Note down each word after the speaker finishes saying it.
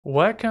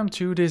Welcome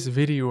to this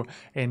video.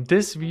 In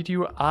this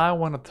video I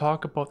want to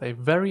talk about a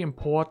very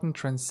important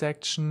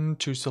transaction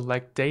to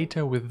select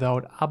data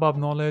without ABAP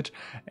knowledge,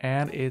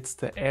 and it's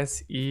the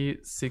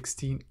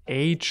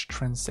SE16H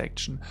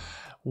transaction.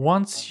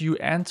 Once you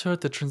enter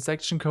the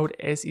transaction code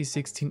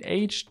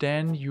SE16H,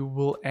 then you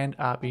will end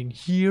up in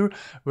here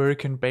where you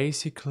can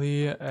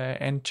basically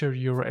enter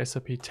your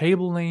SAP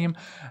table name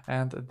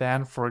and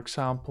then, for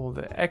example,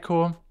 the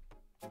echo.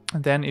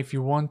 And then if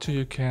you want to,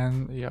 you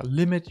can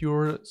limit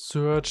your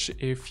search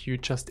if you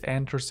just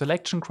enter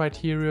selection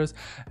criteria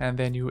and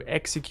then you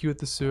execute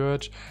the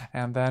search,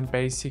 and then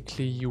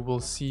basically you will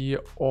see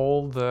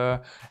all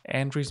the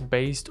entries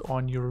based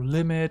on your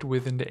limit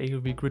within the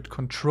ALV grid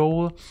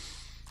control.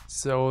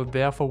 So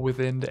therefore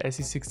within the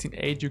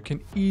SE16H you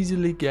can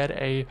easily get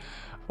a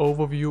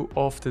overview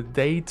of the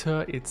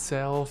data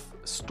itself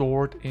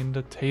stored in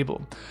the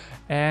table.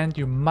 And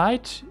you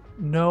might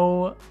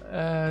know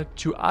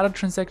two other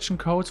transaction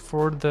codes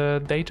for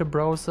the data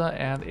browser,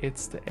 and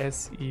it's the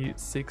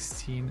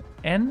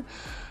SE16N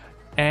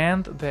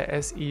and the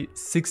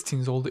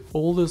SE16, so the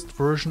oldest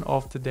version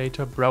of the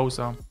data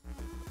browser.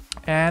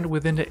 And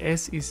within the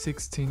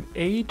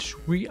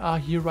SE16H we are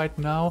here right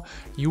now,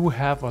 you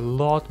have a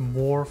lot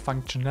more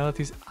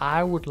functionalities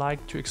I would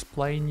like to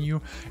explain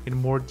you in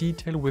more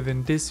detail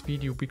within this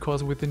video,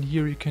 because within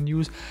here you can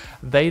use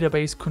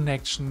database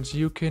connections,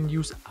 you can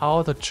use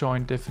outer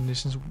join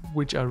definitions,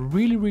 which are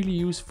really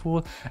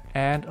useful,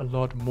 and a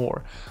lot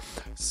more.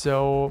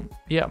 So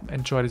yeah,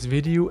 enjoy this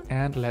video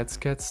and let's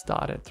get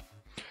started.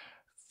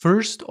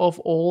 First of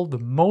all, the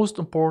most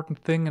important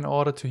thing in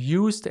order to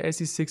use the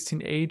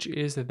SE16H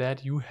is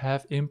that you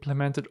have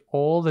implemented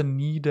all the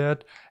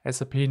needed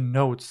SAP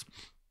notes.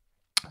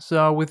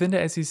 So within the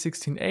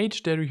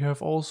SE16H, there you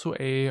have also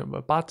a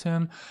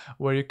button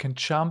where you can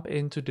jump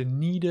into the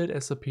needed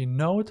SAP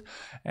note,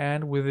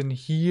 and within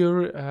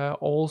here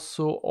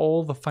also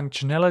all the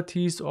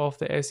functionalities of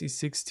the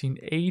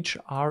SE16H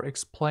are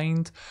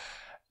explained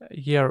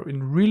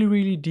in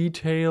really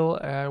detail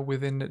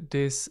within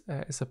this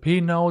SAP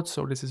Note.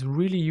 So this is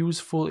really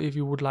useful if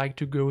you would like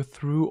to go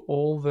through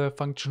all the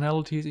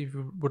functionalities. If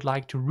you would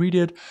like to read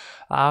it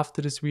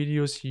after this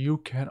videos, you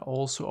can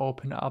also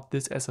open up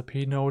this SAP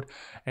Note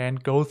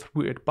and go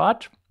through it.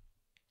 But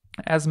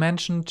as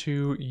mentioned,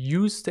 to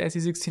use the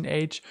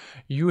SE16H,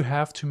 you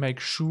have to make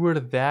sure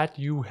that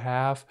you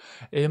have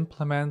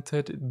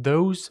implemented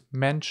those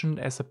mentioned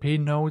SAP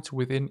notes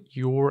within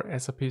your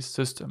SAP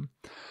system.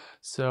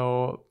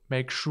 So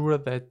make sure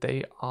that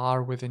they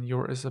are within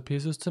your SAP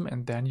system,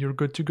 and then you're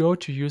good to go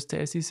to use the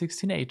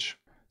SE16H.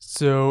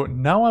 So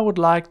now I would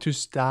like to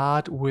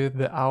start with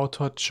the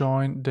outer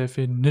join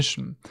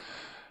definition.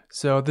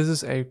 So this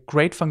is a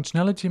great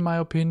functionality in my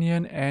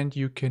opinion, and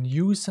you can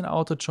use an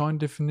outer join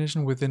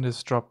definition within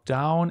this drop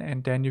down,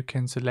 and then you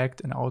can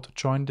select an outer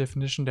join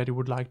definition that you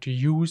would like to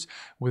use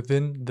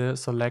within the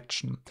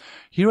selection.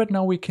 Here right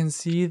now we can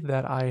see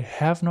that I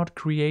have not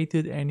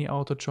created any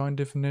outer join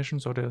definition,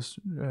 so there's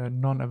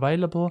none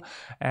available.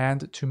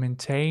 And to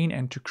maintain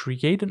and to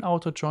create an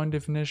outer join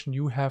definition,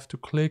 you have to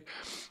click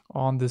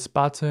on this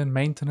button,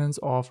 maintenance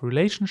of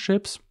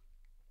relationships.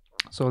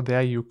 So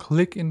there you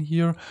click in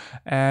here,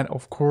 and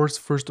of course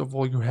first of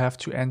all you have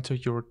to enter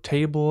your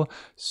table,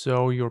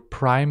 so your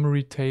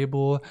primary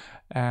table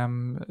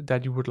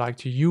that you would like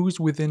to use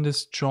within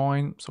this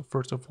join. So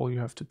first of all you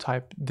have to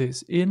type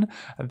this in,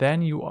 and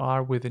then you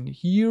are within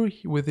here.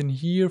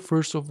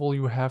 First of all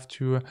you have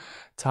to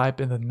type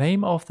in the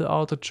name of the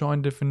outer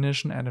join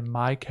definition, and in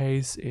my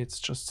case it's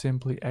just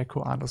simply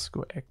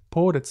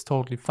echo_ECPO. That's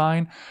totally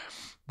fine.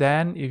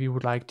 Then if you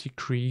would like to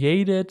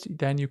create it,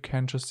 then you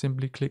can just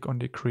simply click on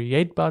the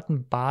create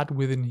button. But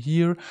within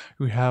here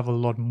you have a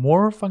lot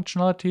more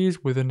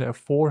functionalities. Within the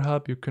F4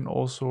 hub you can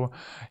also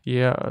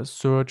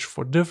search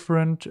for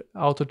different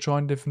outer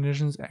join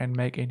definitions and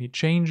make any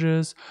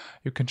changes.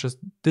 You can just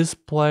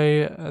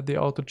display the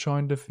outer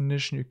join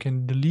definition, you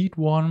can delete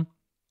one,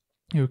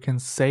 you can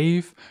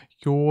save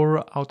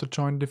your outer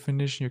join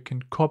definition, you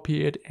can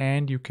copy it,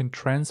 and you can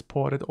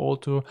transport it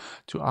also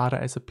to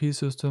other SAP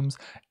systems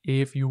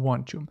if you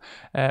want to.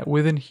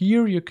 Within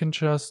here you can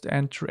just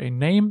enter a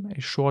name,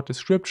 a short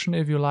description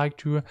if you like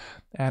to,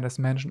 and as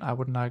mentioned I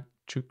would like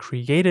to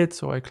create it,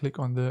 so I click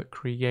on the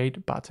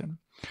create button.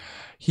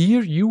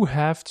 Here you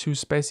have to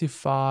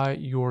specify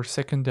your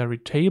secondary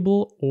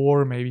table,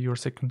 or maybe your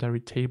secondary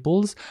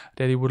tables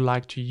that you would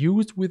like to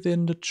use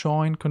within the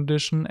join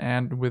condition,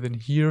 and within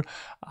here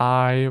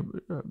I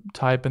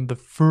type in the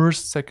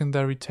first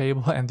secondary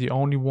table and the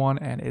only one,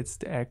 and it's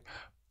the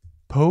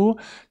ECPO.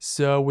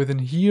 So within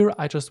here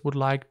I just would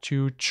like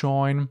to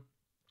join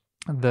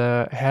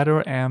the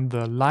header and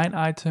the line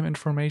item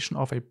information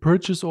of a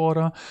purchase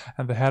order,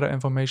 and the header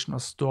information are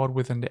stored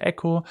within the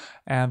echo,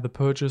 and the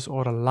purchase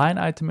order line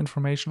item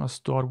information are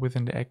stored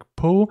within the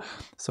ECPO.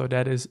 So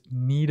that is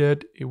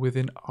needed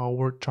within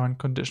our join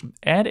condition,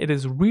 and it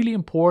is really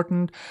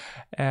important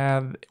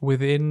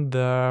within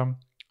the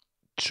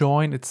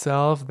join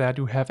itself that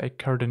you have a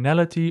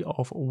cardinality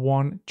of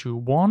 1 to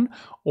 1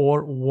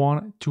 or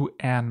 1 to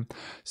n.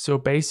 So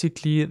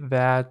basically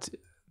that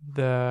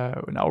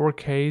in our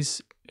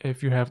case,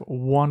 if you have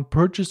one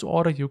purchase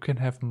order, you can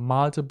have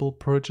multiple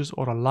purchase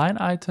order line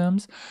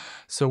items.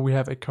 So we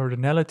have a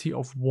cardinality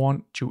of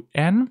 1 to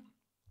n.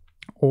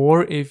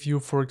 Or if you,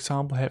 for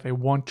example, have a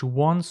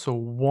 1-to-1, so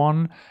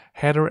one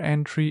header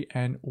entry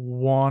and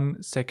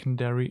one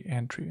secondary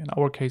entry, in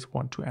our case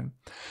 1 to n.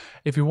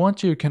 If you want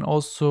to, you can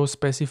also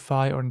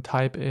specify or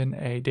type in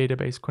a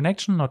database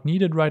connection, not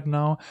needed right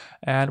now,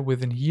 and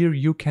within here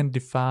you can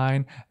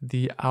define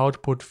the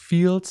output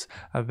fields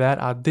that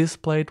are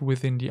displayed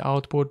within the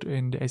output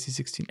in the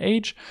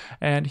SE16H.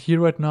 And here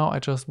right now I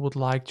just would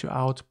like to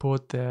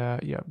output the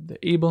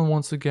EBAL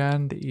once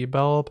again, the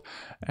EBAL,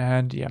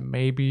 and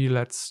maybe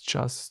let's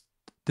just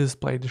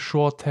display the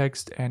short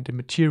text and the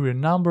material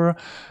number.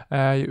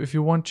 If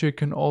you want to, you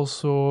can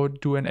also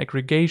do an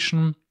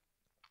aggregation,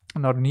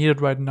 not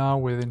needed right now.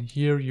 Within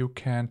here you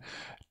can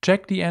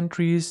check the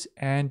entries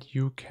and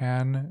you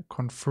can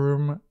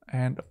confirm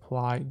and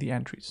apply the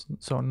entries.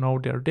 So no,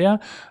 they're there.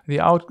 The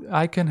out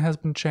icon has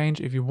been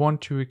changed. If you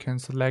want to, you can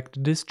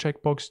select this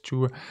checkbox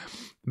to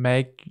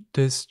make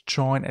this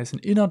join as an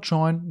inner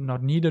join,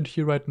 not needed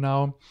here right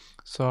now.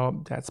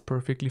 So that's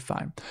perfectly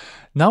fine.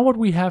 Now what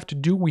we have to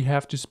do, we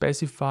have to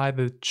specify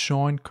the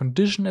join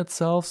condition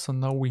itself. So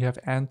now we have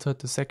entered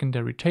the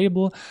secondary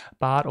table,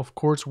 but of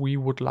course we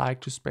would like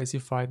to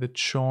specify the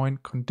join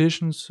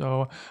condition.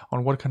 So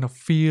on what kind of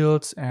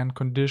fields and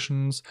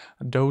conditions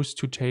those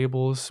two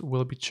tables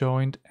will be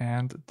joined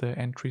and the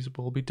entries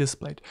will be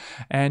displayed.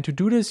 And to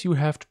do this, you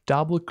have to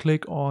double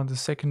click on the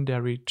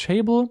secondary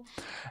table,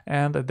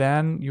 and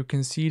then you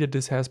can see that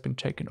this has been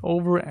taken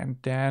over, and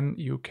then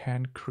you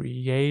can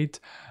create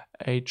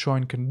a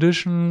join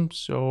condition,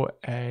 so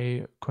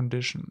a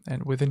condition.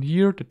 And within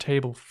here, the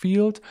table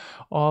field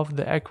of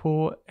the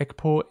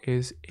ECPO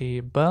is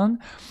EBAL.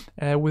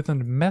 Within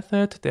the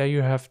method, there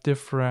you have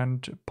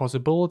different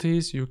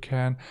possibilities. You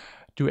can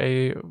do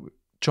a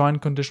join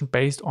condition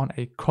based on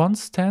a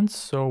constant,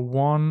 so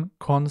one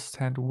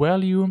constant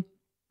value.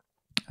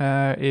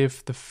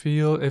 If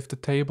the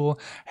table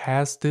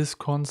has this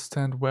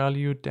constant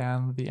value,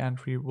 then the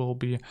entry will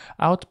be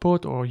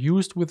output or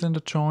used within the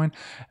join.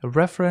 A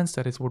reference,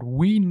 that is what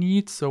we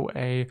need, so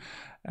a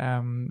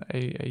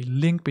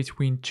link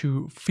between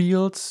two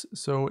fields.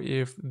 So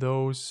if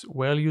those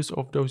values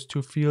of those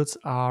two fields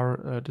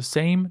are the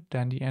same,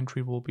 then the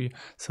entry will be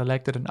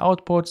selected an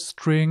output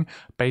string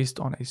based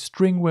on a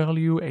string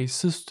value, a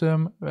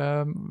system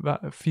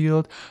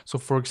field. So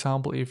for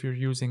example, if you're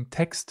using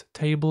text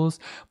tables,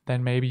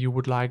 then maybe you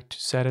would like to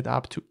set it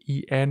up to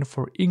EN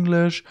for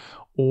English,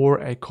 or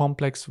a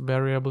complex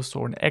variable,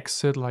 so an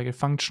exit like a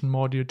function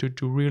module to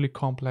do really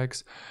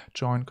complex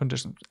join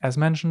conditions. As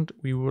mentioned,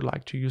 we would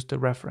like to use the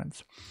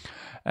reference.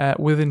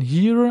 Within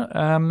here,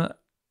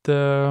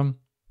 the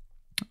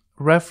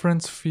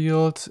reference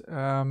field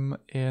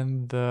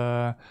in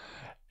the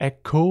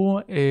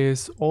ECHO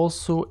is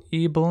also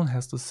EBAL,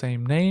 has the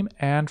same name,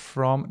 and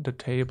from the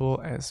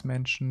table as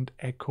mentioned,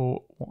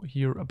 ECHO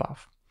here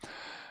above.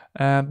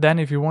 Then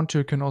if you want to,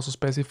 you can also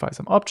specify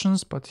some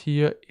options, but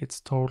here it's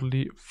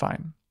totally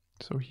fine.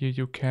 So here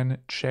you can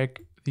check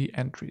the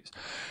entries.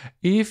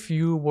 If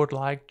you would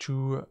like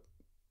to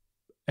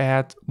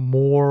add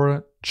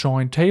more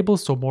join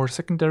tables, so more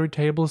secondary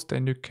tables,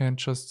 then you can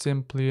just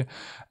simply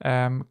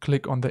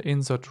click on the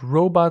insert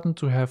row button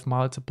to have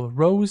multiple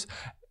rows.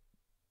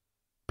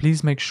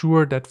 Please make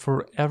sure that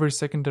for every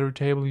secondary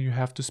table you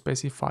have to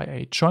specify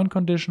a join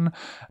condition,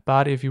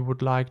 but if you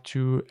would like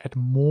to add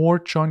more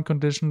join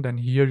condition, then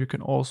here you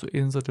can also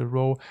insert a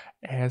row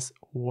as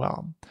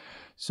well.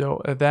 So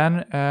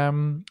then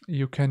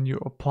you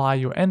apply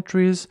your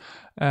entries.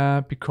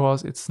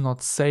 Because it's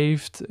not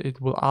saved, it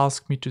will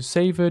ask me to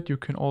save it. You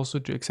can also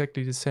do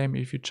exactly the same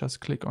if you just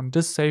click on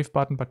this save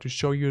button, but to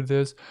show you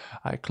this,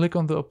 I click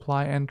on the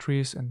apply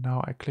entries and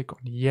now I click on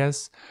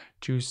yes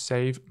to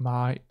save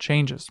my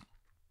changes.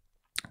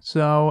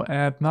 So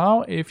and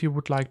now if you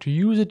would like to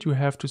use it, you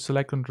have to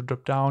select on the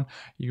drop down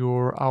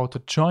your auto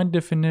join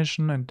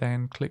definition and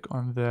then click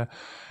on the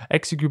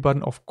execute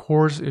button. Of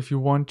course, if you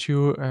want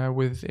to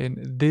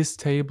within this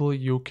table,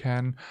 you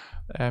can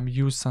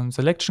use some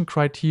selection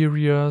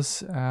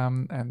criterias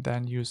and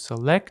then you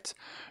select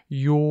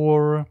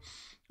your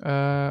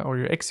or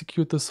you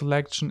execute the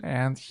selection,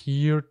 and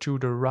here to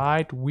the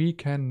right we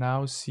can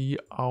now see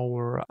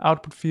our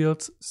output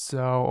fields, so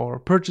our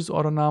purchase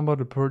order number,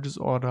 the purchase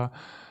order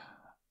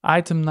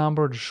item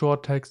number, the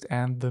short text,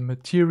 and the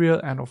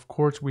material. And of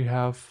course we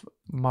have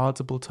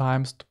multiple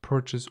times the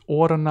purchase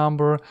order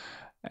number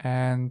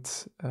and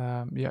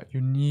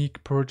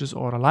unique purchase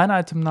order line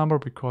item number,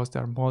 because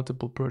there are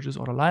multiple purchase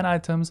order line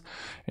items.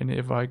 And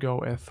if I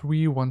go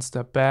F3, one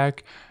step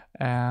back,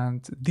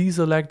 and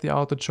deselect the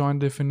auto join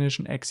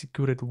definition,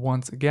 execute it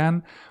once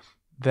again,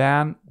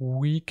 then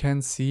we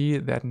can see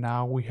that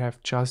now we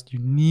have just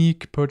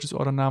unique purchase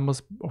order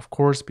numbers, of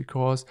course,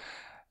 because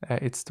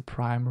it's the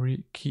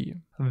primary key.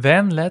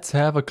 Then let's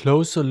have a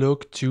closer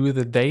look to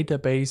the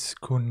database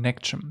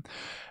connection.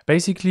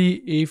 Basically,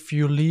 if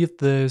you leave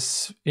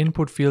this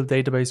input field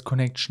database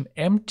connection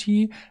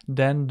empty,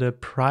 then the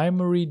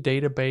primary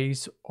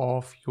database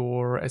of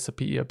your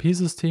SAP ERP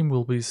system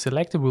will be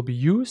selected, will be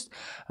used.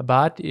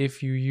 But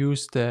if you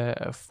use the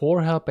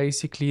for help,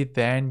 basically,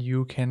 then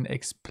you can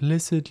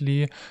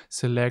explicitly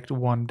select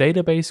one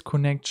database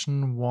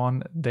connection,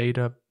 one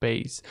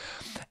database.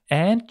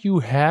 And you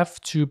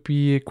have to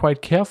be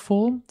quite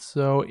careful.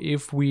 So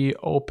if we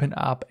open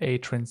up a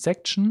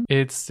transaction,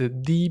 it's the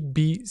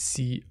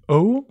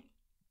DBCO.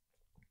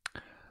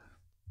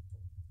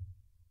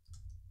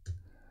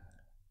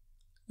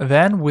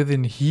 Then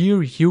within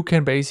here, you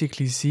can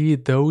basically see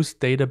those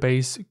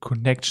database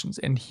connections.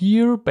 And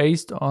here,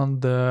 based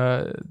on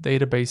the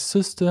database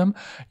system,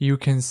 you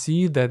can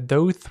see that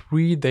those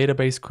 3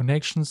 database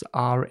connections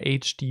are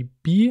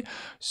HDB,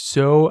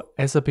 so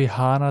SAP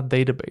HANA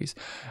database.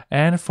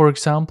 And for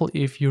example,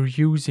 if you're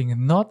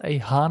using not a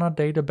HANA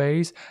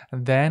database,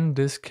 then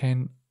this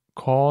can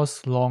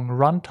cause long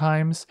run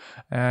times.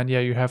 And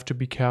yeah, you have to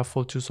be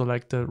careful to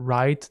select the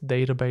right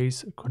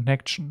database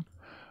connection.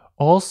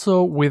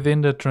 Also,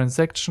 within the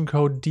transaction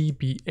code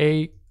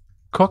DBA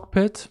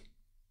cockpit,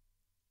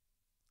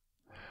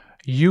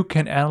 you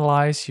can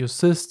analyze your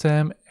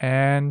system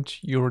and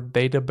your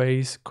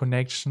database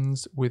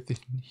connections within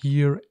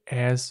here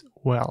as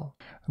well.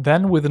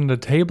 Then within the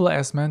table,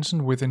 as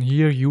mentioned, within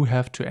here you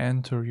have to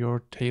enter your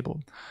table.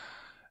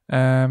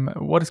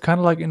 What is kind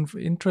of like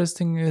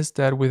interesting is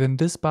that within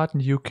this button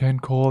you can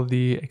call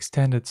the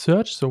extended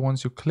search. So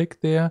once you click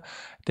there,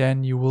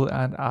 then you will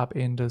end up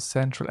in the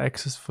central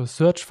access for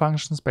search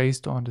functions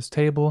based on this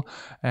table.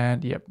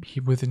 And yeah,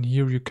 within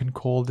here you can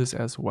call this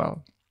as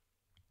well.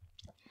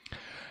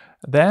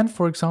 Then,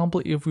 for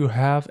example, if you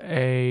have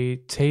a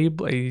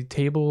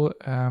table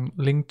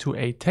linked to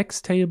a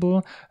text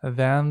table,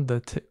 then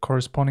the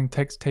corresponding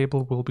text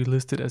table will be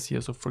listed as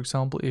here. So for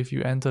example, if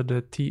you enter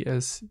the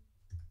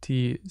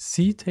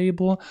TC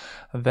table,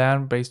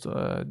 then based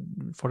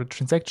for the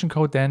transaction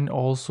code, then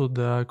also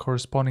the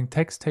corresponding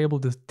text table,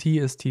 the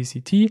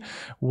TSTCT,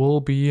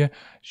 will be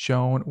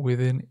shown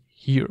within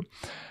here.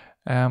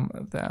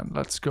 Then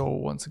let's go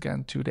once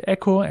again to the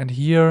echo, and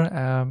here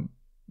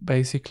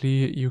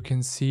basically you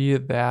can see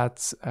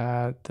that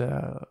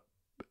the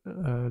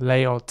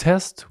layout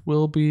test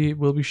will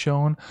be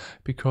shown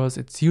because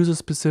it's user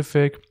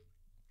specific.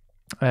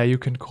 You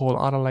can call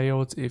other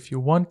layouts if you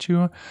want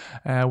to.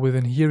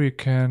 Within here you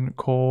can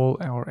call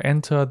or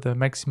enter the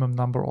maximum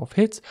number of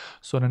hits,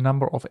 so the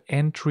number of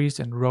entries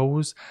and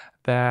rows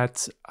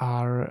that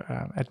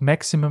are at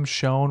maximum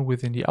shown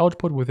within the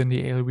output, within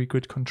the ALV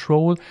grid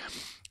control.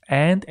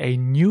 And a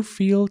new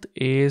field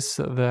is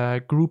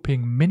the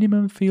grouping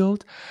minimum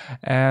field,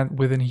 and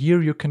within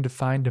here you can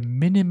define the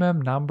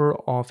minimum number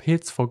of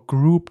hits for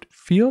grouped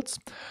fields.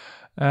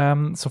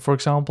 So for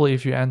example,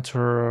 if you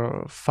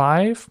enter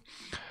 5,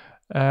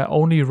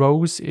 only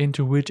rows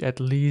into which at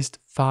least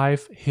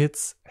 5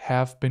 hits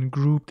have been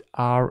grouped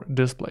are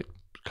displayed.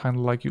 Kind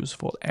of like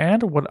useful.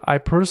 And what I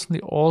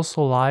personally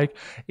also like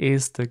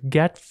is the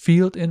get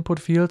field input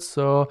field.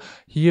 So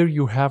here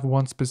you have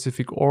one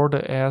specific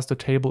order as the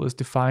table is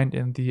defined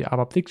in the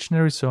ABAP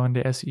dictionary, so in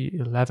the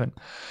SE11.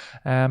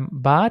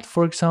 But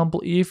for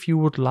example, if you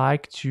would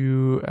like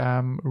to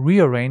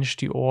rearrange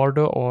the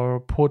order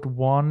or put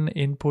one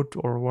input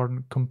or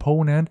one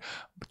component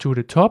to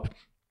the top,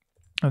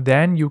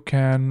 then you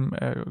can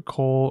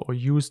call or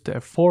use the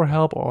for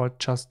help or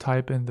just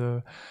type in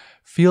the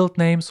field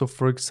name. So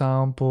for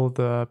example,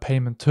 the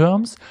payment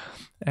terms,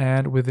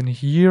 and within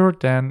here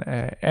then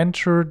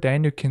enter,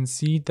 then you can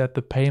see that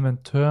the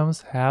payment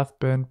terms have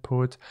been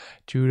put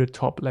to the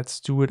top.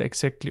 Let's do it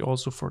exactly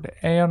also for the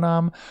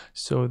ANAM.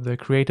 So the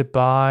created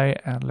by,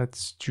 and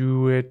let's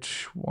do it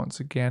once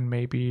again,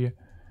 maybe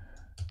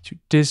to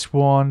this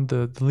one,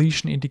 the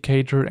deletion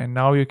indicator, and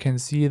now you can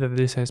see that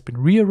this has been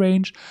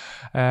rearranged.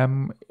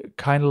 Kind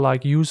of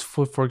like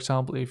useful, for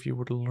example, if you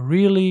would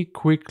really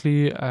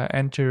quickly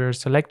enter your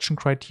selection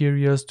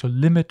criteria to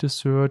limit the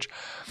search.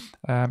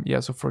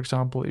 So for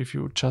example, if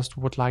you just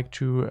would like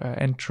to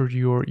enter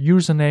your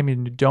username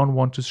and you don't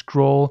want to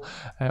scroll,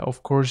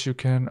 of course you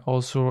can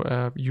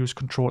also use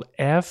Control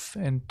F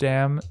and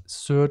then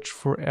search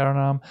for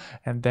ANAM,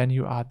 and then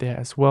you are there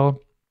as well.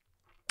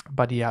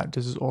 But yeah,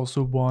 this is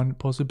also one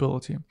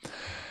possibility.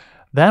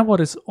 Then what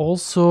is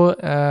also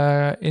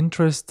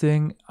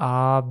interesting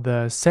are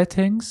the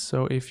settings.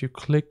 So if you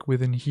click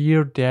within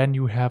here, then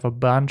you have a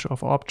bunch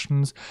of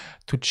options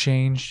to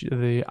change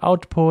the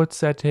output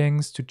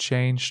settings, to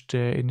change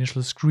the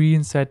initial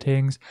screen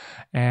settings,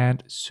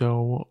 and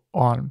so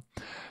on.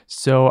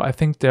 So I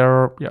think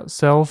they're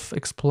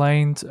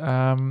self-explained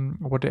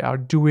what they are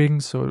doing.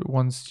 So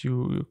once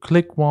you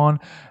click one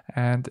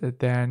and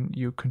then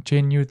you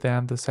continue,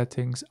 then the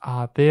settings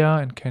are there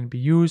and can be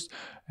used.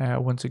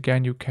 Once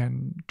again, you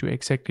can do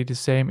exactly the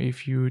same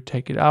if you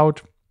take it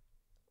out.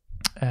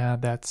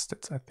 That's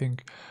I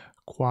think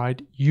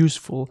quite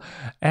useful.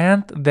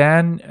 And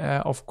then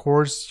of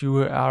course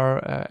you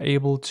are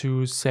able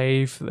to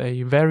save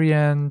a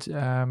variant.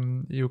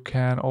 You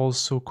can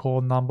also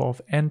call number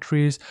of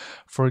entries,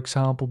 for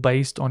example,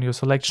 based on your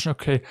selection.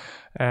 Okay,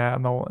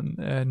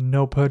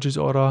 no purchase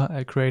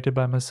order created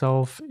by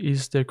myself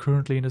is there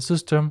currently in the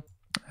system.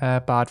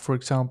 But for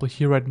example,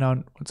 here right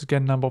now, once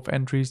again, number of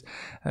entries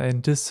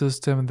in this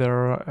system, there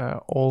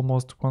are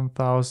almost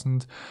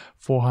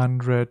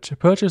 1,400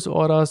 purchase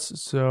orders.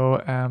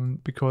 So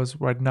because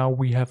right now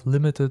we have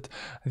limited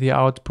the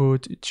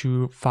output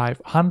to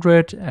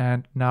 500,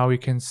 and now you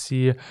can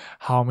see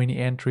how many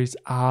entries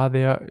are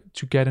there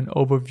to get an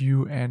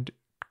overview and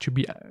to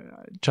be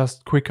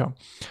just quicker.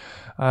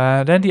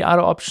 Then the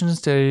other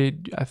options, I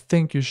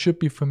think you should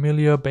be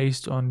familiar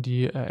based on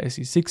the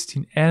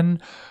SE16N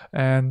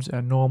and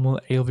normal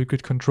ALV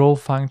grid control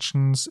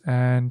functions.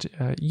 And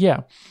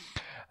yeah,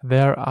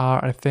 there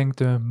are, I think,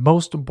 the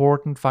most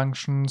important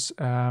functions.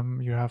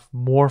 You have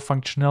more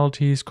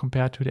functionalities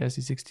compared to the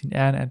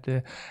SE16N and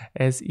the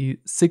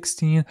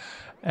SE16.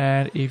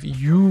 And if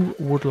you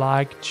would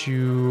like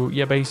to,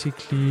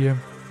 basically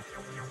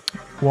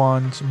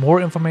want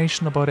more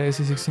information about the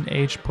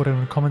SE16H, put it in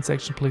the comment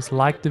section. Please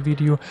like the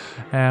video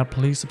and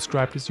please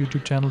subscribe to this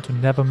YouTube channel to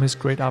never miss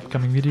great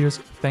upcoming videos.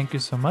 Thank you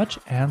so much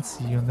and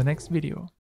see you in the next video.